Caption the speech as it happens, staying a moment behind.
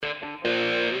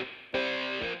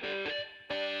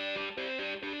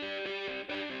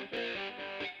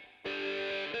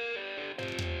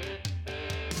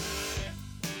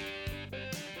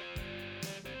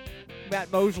Matt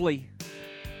Mosley.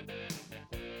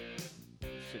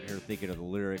 Sitting here thinking of the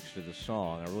lyrics to the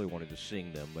song. I really wanted to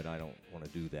sing them, but I don't want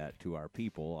to do that to our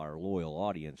people, our loyal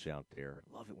audience out there.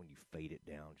 I love it when you fade it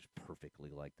down just perfectly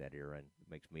like that, Aaron.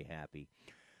 It makes me happy.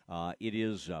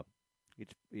 It's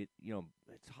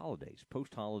holidays,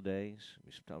 post-holidays. I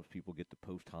mean, sometimes people get the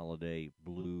post-holiday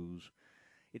blues.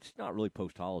 It's not really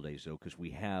post-holidays, though, because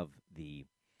we have the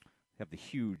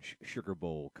huge Sugar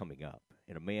Bowl coming up.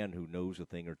 And a man who knows a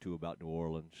thing or two about New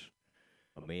Orleans,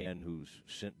 a man who's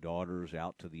sent daughters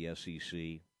out to the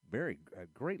SEC, very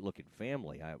great-looking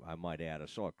family, I might add. I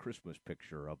saw a Christmas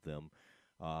picture of them.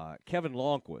 Kevin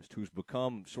Lonnquist, who's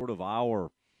become sort of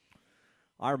our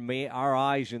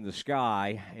eyes in the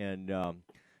sky. And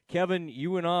Kevin,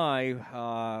 you and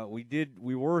I,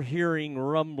 we were hearing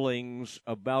rumblings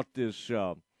about this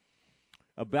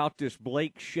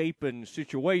Blake Shapen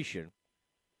situation.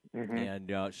 Mm-hmm.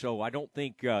 And so I don't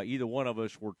think either one of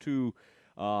us were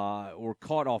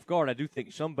caught off guard. I do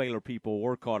think some Baylor people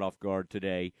were caught off guard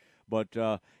today. But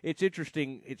it's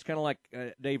interesting. It's kind of like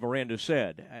Dave Aranda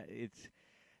said. It's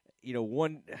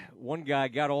one guy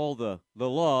got all the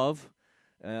love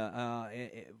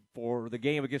for the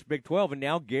game against Big 12, and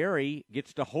now Gary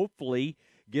gets to hopefully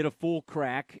get a full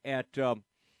crack at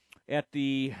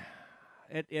the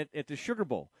Sugar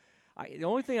Bowl. The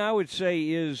only thing I would say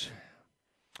is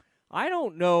I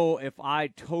don't know if I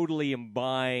totally am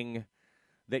buying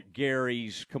that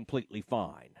Gary's completely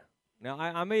fine. Now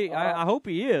I hope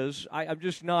he is. I'm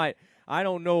just not. I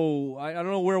don't know. I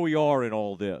don't know where we are in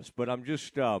all this, but I'm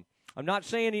just. I'm not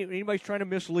saying anybody's trying to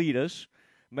mislead us.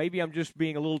 Maybe I'm just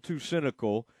being a little too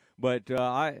cynical. But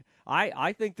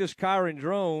I think this Kyron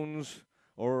Drones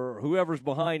or whoever's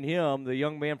behind him, the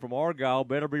young man from Argyle,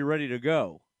 better be ready to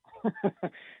go.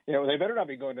 Yeah, well, they better not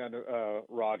be going down to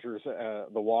Rogers,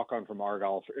 the walk-on from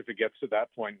Argyle. If it gets to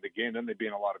that point in the game, then they'd be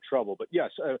in a lot of trouble. But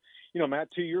yes,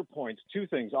 Matt, to your points, two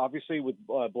things. Obviously, with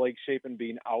Blake Shapen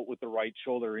being out with the right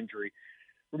shoulder injury.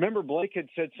 Remember, Blake had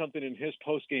said something in his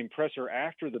post-game presser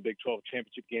after the Big 12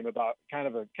 championship game about kind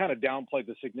of downplayed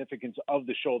the significance of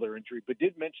the shoulder injury, but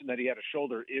did mention that he had a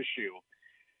shoulder issue.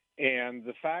 And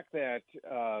the fact that,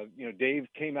 Dave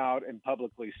came out and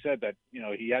publicly said that,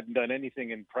 he hadn't done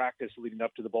anything in practice leading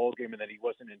up to the bowl game and that he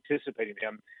wasn't anticipating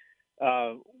him.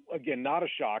 Again, not a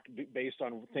shock based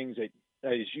on things that,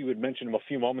 as you had mentioned a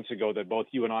few moments ago, that both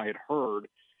you and I had heard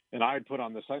and I had put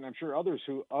on the site. And I'm sure other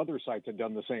sites had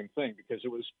done the same thing because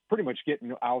it was pretty much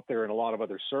getting out there in a lot of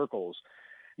other circles.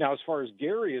 Now, as far as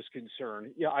Gary is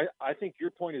concerned, I think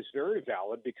your point is very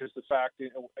valid because the fact,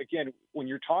 again, when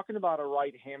you're talking about a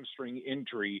right hamstring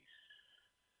injury,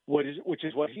 which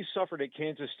is what he suffered at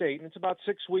Kansas State, and it's about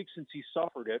 6 weeks since he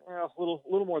suffered it, a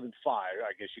little more than 5,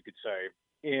 I guess you could say,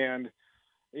 and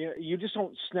you just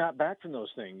don't snap back from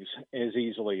those things as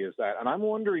easily as that. And I'm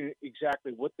wondering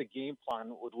exactly what the game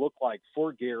plan would look like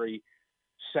for Gary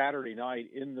Saturday night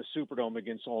in the Superdome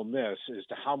against Ole Miss as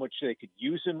to how much they could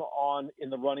use him in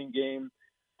the running game.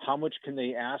 How much can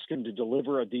they ask him to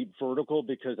deliver a deep vertical,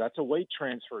 because that's a weight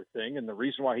transfer thing. And the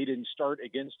reason why he didn't start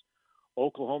against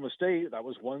Oklahoma State, that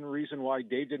was one reason why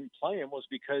Dave didn't play him, was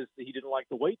because he didn't like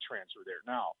the weight transfer there.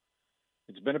 Now,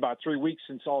 it's been about 3 weeks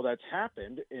since all that's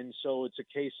happened. And so it's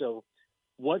a case of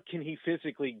what can he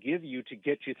physically give you to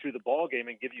get you through the ball game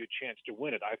and give you a chance to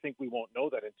win it? I think we won't know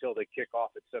that until they kick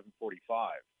off at 7:45.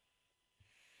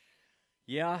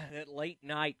 Yeah, that late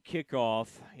night kickoff,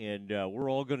 and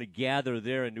we're all going to gather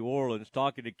there in New Orleans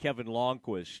talking to Kevin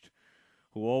Lonnquist,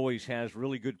 who always has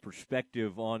really good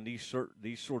perspective on these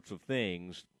sorts of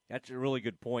things. That's a really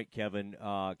good point, Kevin.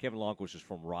 Kevin Lonnquist is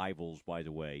from Rivals, by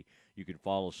the way. You can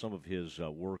follow some of his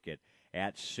work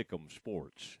at Sikkim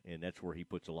Sports, and that's where he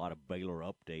puts a lot of Baylor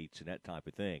updates and that type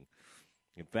of thing.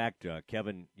 In fact,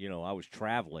 Kevin, I was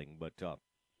traveling, but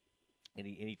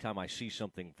anytime I see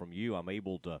something from you, I'm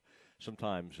able to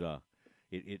sometimes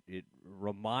it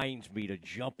reminds me to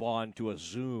jump on to a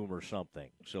Zoom or something.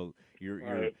 So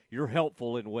you're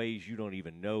helpful in ways you don't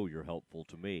even know you're helpful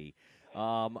to me.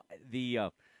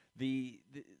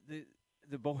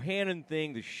 The Bohannon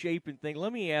thing, the Shapen thing.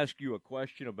 Let me ask you a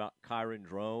question about Kyron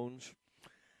Drones.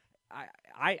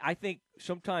 I think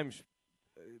sometimes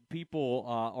people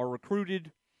are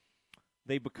recruited.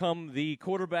 They become the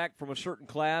quarterback from a certain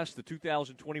class, the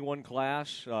 2021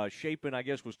 class. Shapen, I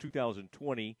guess, was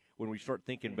 2020 when we start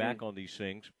thinking back on these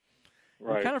things.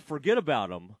 Right. We kind of forget about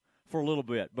them for a little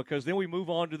bit because then we move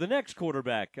on to the next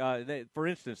quarterback. For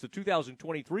instance, the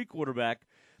 2023 quarterback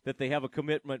that they have a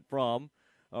commitment from.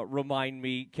 Remind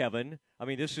me, Kevin. I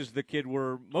mean, this is the kid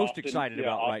we're most excited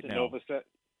about right now.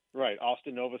 Right,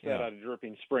 Austin Novosad out of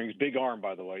Dripping Springs. Big arm,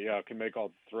 by the way. Yeah, can make all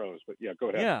the throws. But, yeah, go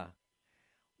ahead. Yeah.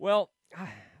 Well,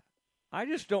 I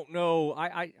just don't know.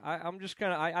 I'm just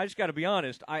kind of. I just got to be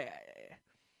honest. I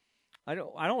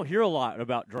don't hear a lot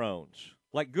about drones,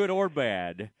 like good or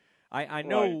bad. I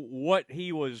know Right. what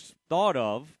he was thought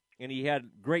of, and he had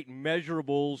great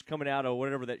measurables coming out of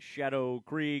whatever that Shadow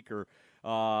Creek or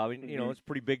I mean, Hmm. it's a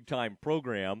pretty big time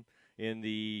program in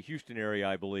the Houston area,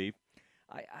 I believe.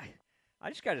 I I, I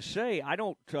just got to say, I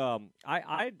don't.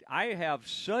 I have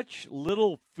such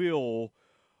little feel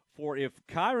for if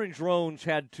Kyron Drones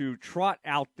had to trot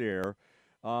out there.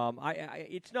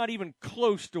 It's not even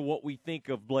close to what we think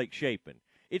of Blake Shapen.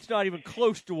 It's not even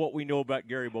close to what we know about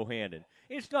Gary Bohannon.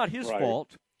 It's not his Right.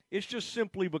 fault. It's just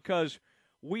simply because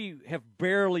we have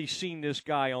barely seen this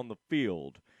guy on the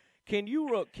field. Can you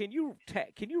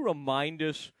remind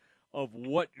us of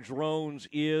what Drones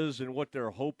is and what they're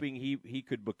hoping he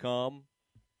could become?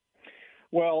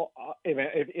 Well,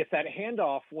 if that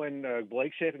handoff when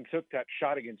Blake Shapen took that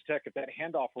shot against Tech, if that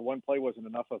handoff for one play wasn't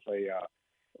enough of a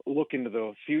look into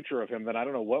the future of him, then I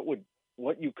don't know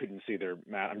what you couldn't see there,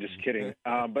 Matt. I'm just kidding.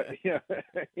 But yeah,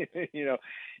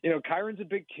 Kyron's a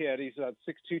big kid. He's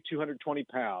 6'2", 220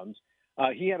 pounds.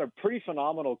 He had a pretty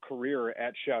phenomenal career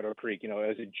at Shadow Creek.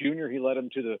 As a junior, he led him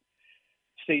to the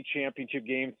state championship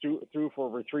game, threw for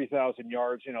over 3,000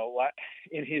 yards.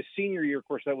 In his senior year, of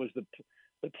course, that was the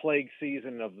plague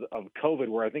season of COVID,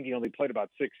 where I think he only played about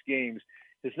 6 games.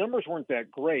 His numbers weren't that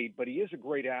great, but he is a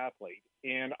great athlete.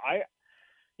 And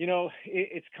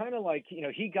it's kind of like,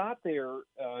 he got there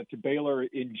to Baylor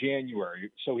in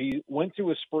January. So he went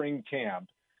through a spring camp,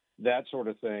 that sort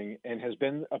of thing, and has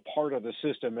been a part of the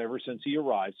system ever since he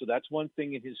arrived. So that's one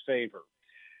thing in his favor.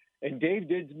 And Dave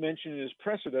did mention in his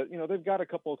presser that, they've got a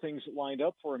couple of things lined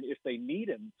up for him if they need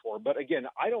him for. But again,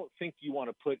 I don't think you want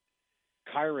to put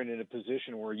Kyron in a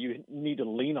position where you need to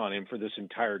lean on him for this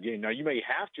entire game. Now, you may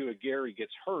have to if Gary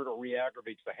gets hurt or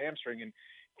re-aggravates the hamstring and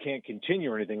can't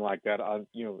continue or anything like that.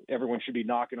 Everyone should be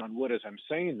knocking on wood as I'm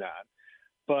saying that.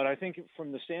 But I think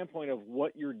from the standpoint of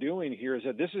what you're doing here is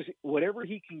that this is whatever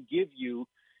he can give you,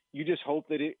 you just hope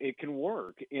that it can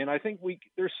work. And I think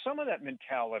there's some of that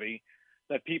mentality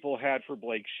that people had for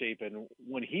Blake Shapen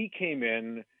when he came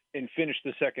in and finished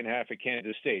the second half at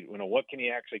Kansas State. What can he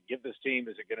actually give this team?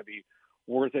 Is it going to be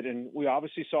worth it? And we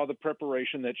obviously saw the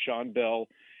preparation that Sean Bell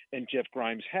and Jeff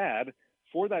Grimes had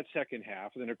for that second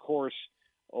half. And then, of course,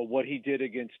 what he did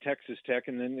against Texas Tech,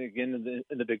 and then again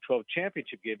in the Big 12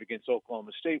 championship game against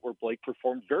Oklahoma State, where Blake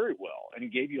performed very well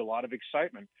and gave you a lot of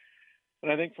excitement.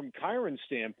 And I think from Kyron's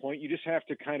standpoint, you just have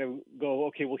to kind of go,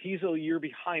 okay, well, he's a year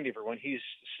behind everyone. He's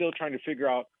still trying to figure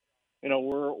out,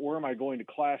 where am I going to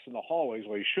class in the hallways?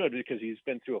 Well, he should, because he's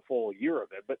been through a full year of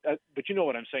it. But you know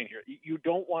what I'm saying here. You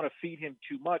don't want to feed him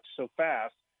too much so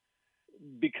fast,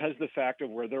 because the fact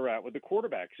of where they're at with the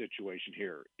quarterback situation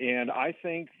here. And I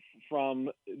think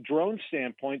from Drone's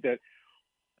standpoint that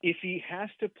if he has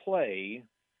to play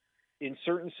in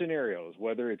certain scenarios,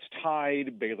 whether it's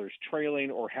tied, Baylor's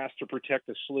trailing, or has to protect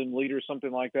a slim lead or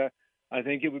something like that, I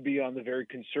think it would be on the very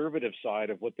conservative side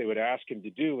of what they would ask him to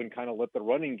do, and kind of let the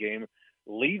running game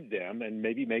lead them and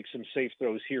maybe make some safe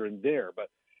throws here and there. But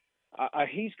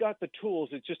he's got the tools.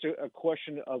 It's just a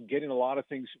question of getting a lot of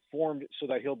things formed so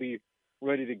that he'll be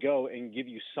ready to go and give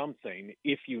you something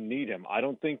if you need him. I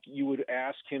don't think you would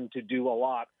ask him to do a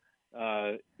lot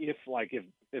if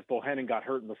Bohannon got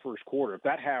hurt in the first quarter. If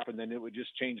that happened, then it would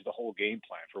just change the whole game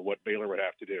plan for what Baylor would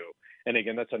have to do. And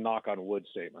again, that's a knock on wood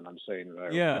statement I'm saying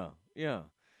there. Yeah.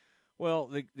 Well,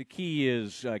 the key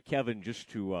is, Kevin,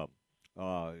 just to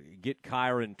get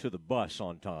Kyron to the bus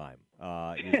on time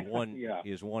is one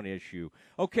is one issue.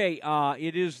 Okay,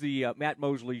 it is the Matt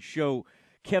Mosley Show.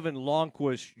 Kevin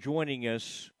Lonnquist joining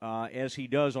us as he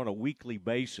does on a weekly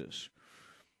basis.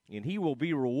 And he will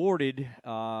be rewarded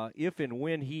if and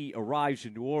when he arrives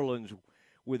in New Orleans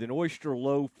with an oyster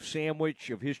loaf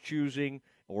sandwich of his choosing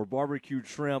or barbecued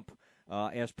shrimp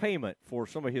as payment for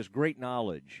some of his great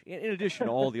knowledge, in addition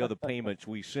to all the other payments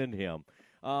we send him.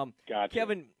 Gotcha.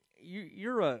 Kevin,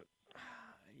 you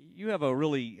have a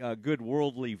really good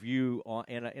worldly view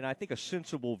and I think a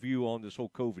sensible view on this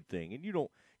whole COVID thing. And you don't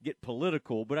get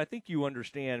political, but I think you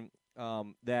understand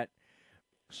that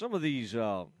some of these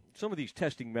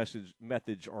testing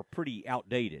methods are pretty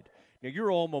outdated. Now,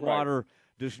 your alma mater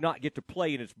does not get to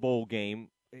play in its bowl game,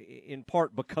 in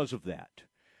part because of that.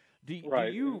 Do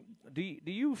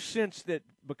you sense that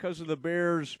because of the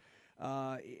Bears,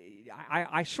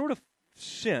 I sort of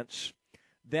sense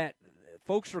that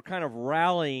folks are kind of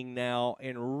rallying now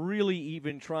and really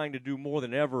even trying to do more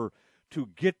than ever to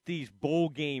get these bowl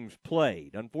games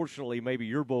played. Unfortunately, maybe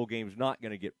your bowl game's not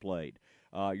going to get played,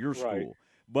 your school.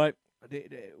 But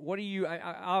what do you?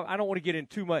 I don't want to get in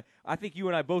too much. I think you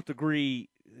and I both agree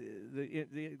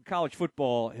the college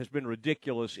football has been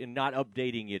ridiculous in not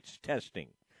updating its testing.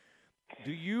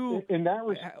 Do you? In that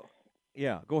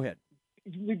yeah, go ahead.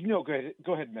 No,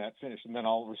 go ahead, Matt. Finish, and then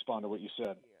I'll respond to what you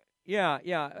said. Yeah.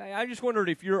 I just wondered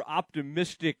if you're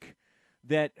optimistic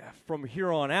that from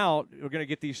here on out we're going to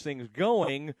get these things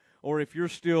going, or if you're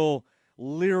still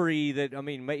leery that, I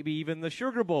mean, maybe even the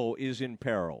Sugar Bowl is in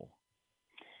peril.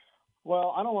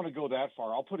 Well, I don't want to go that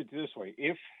far. I'll put it this way.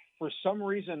 If for some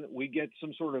reason we get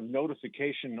some sort of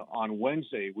notification on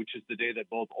Wednesday, which is the day that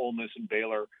both Ole Miss and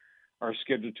Baylor are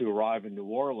scheduled to arrive in New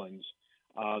Orleans,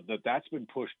 that's been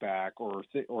pushed back, or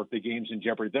if the game's in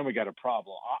jeopardy, then we got a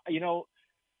problem.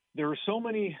 There are so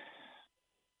many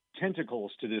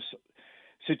tentacles to this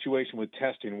situation with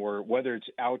testing, where whether it's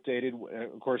outdated,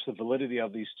 of course, the validity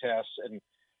of these tests and,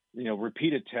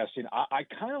 repeated testing. I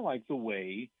kind of like the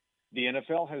way the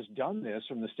NFL has done this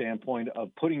from the standpoint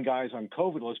of putting guys on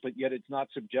COVID lists, but yet it's not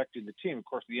subjecting the team. Of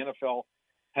course, the NFL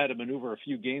had to maneuver a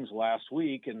few games last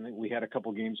week, and we had a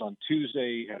couple games on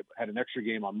Tuesday, had an extra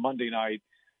game on Monday night,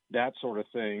 that sort of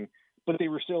thing. But they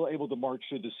were still able to march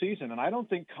through the season. And I don't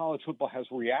think college football has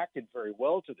reacted very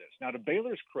well to this. Now, to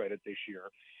Baylor's credit this year,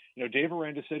 Dave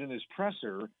Aranda said in his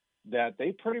presser that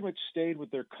they pretty much stayed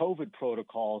with their COVID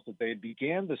protocols that they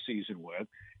began the season with,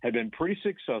 had been pretty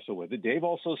successful with it. Dave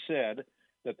also said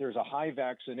that there's a high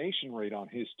vaccination rate on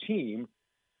his team.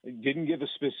 He didn't give a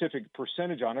specific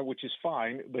percentage on it, which is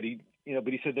fine, but he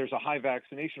said there's a high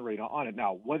vaccination rate on it.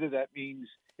 Now, whether that means,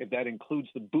 if that includes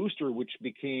the booster, which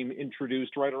became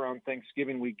introduced right around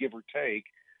Thanksgiving week, give or take,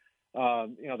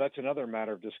 that's another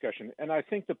matter of discussion. And I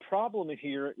think the problem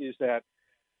here is that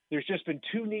there's just been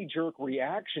too knee-jerk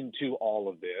reaction to all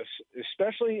of this,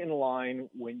 especially in line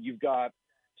when you've got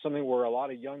something where a lot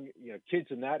of young kids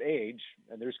in that age,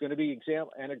 and there's going to be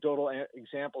anecdotal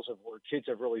examples of where kids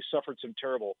have really suffered some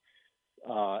terrible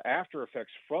after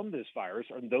effects from this virus,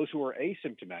 and those who are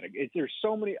asymptomatic. There's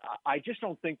so many. I just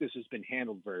don't think this has been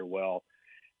handled very well,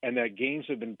 and that games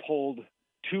have been pulled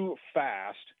too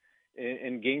fast,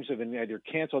 and games have been either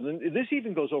canceled. And this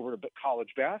even goes over to college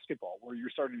basketball, where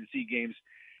you're starting to see games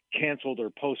canceled or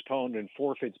postponed, and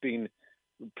forfeits being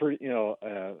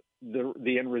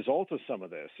the end result of some of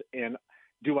this. And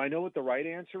do I know what the right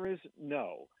answer is?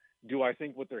 No. Do I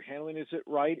think what they're handling is it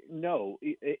right? No.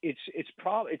 It's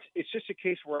just a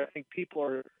case where I think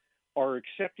people are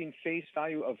accepting face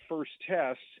value of first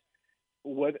tests,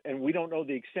 and we don't know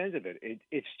the extent of it.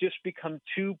 It's just become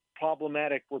too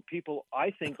problematic, where people,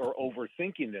 I think, are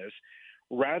overthinking this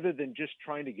rather than just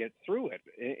trying to get through it.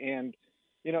 And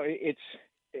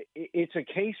it's a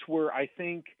case where I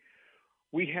think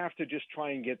we have to just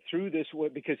try and get through this,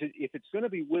 because if it's going to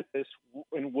be with us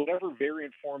in whatever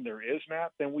variant form there is,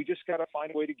 Matt, then we just got to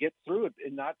find a way to get through it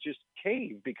and not just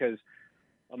cave, because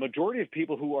a majority of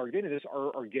people who are getting this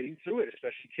are getting through it,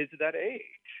 especially kids at that age.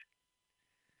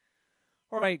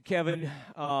 All right, Kevin,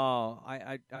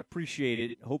 I appreciate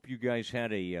it. Hope you guys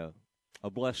had a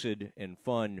blessed and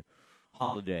fun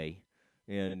holiday,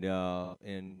 and I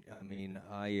mean,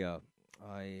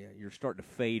 you're starting to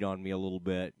fade on me a little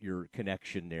bit, your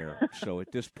connection there. So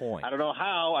at this point, I don't know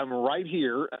how. I'm right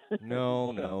here.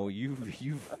 No,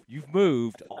 you've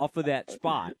moved off of that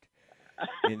spot,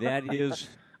 and that is.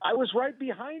 I was right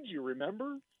behind you.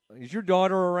 Remember? Is your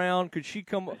daughter around? Could she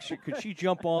come? Could she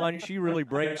jump on? She really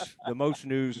breaks the most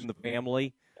news in the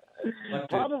family.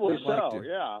 Probably so.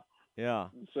 Yeah. Yeah.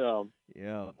 So.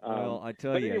 Yeah. Well, I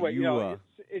tell you, anyway,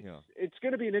 it's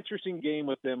going to be an interesting game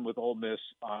with them with Ole Miss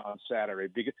on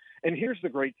Saturday. And here's the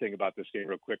great thing about this game,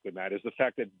 real quickly, Matt, is the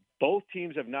fact that both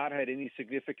teams have not had any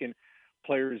significant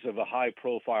players of a high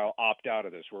profile opt out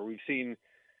of this, where we've seen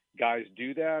guys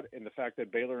do that, and the fact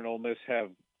that Baylor and Ole Miss have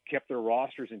kept their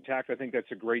rosters intact. I think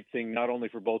that's a great thing, not only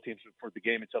for both teams, but for the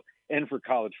game itself and for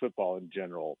college football in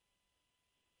general.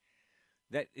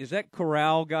 Is that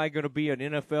Corral guy going to be an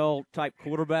NFL type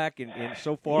quarterback? And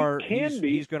so far,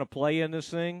 he's going to play in this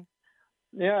thing.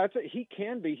 Yeah, he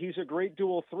can be. He's a great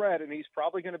dual threat, and he's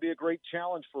probably going to be a great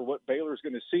challenge for what Baylor's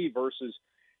going to see. Versus,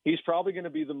 he's probably going to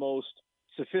be the most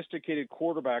sophisticated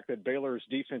quarterback that Baylor's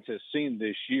defense has seen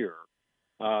this year.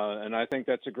 And I think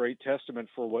that's a great testament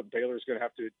for what Baylor's going to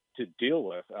have to deal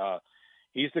with.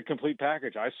 He's the complete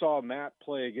package. I saw Matt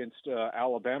play against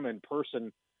Alabama in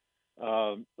person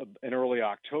in early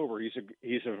October. He's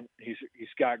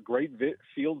got great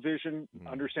field vision,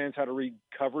 understands how to read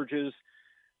coverages,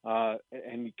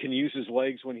 and can use his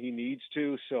legs when he needs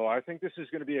to. So I think this is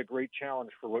going to be a great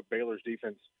challenge for what Baylor's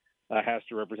defense has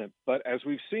to represent. But as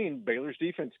we've seen, Baylor's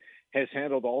defense has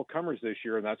handled all comers this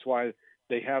year, and that's why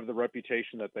they have the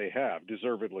reputation that they have,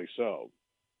 deservedly so.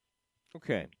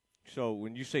 Okay. So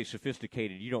when you say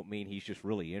sophisticated, you don't mean he's just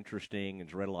really interesting and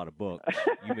has read a lot of books.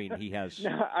 You mean he has?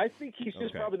 No, I think he's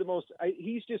just probably the most.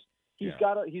 He's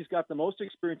got the most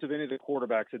experience of any of the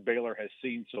quarterbacks that Baylor has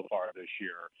seen so far this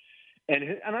year.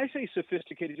 And I say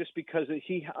sophisticated just because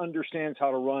he understands how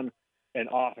to run an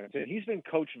offense, and he's been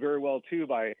coached very well too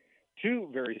by two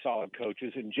very solid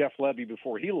coaches, and Jeff Lebby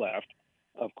before he left,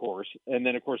 of course, and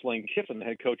then of course Lane Kiffin, the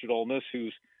head coach at Ole Miss,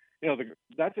 who's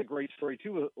that's a great story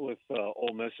too with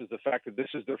Ole Miss, is the fact that this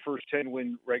is their first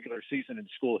 10-win regular season in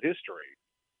school history.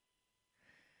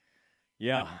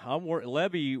 Yeah,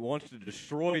 Lebby wants to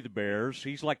destroy the Bears.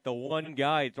 He's like the one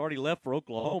guy that's already left for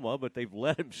Oklahoma, but they've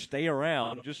let him stay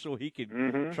around just so he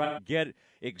can try to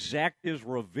exact his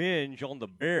revenge on the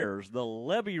Bears. The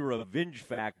Lebby revenge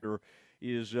factor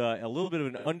is a little bit of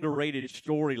an underrated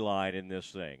storyline in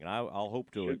this thing, and I'll hope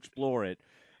to explore it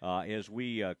as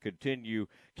we continue.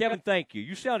 Kevin, thank you.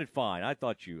 You sounded fine. I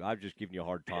was just giving you a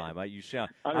hard time. I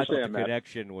thought the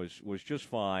connection was just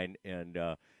fine, and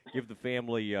give the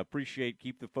family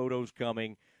keep the photos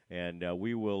coming, and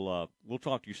we'll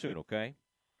talk to you soon. Okay.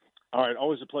 All right.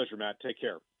 Always a pleasure, Matt. Take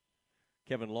care.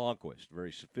 Kevin Lonnquist,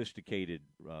 very sophisticated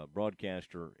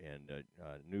broadcaster and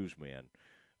newsman,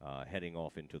 heading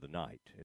off into the night.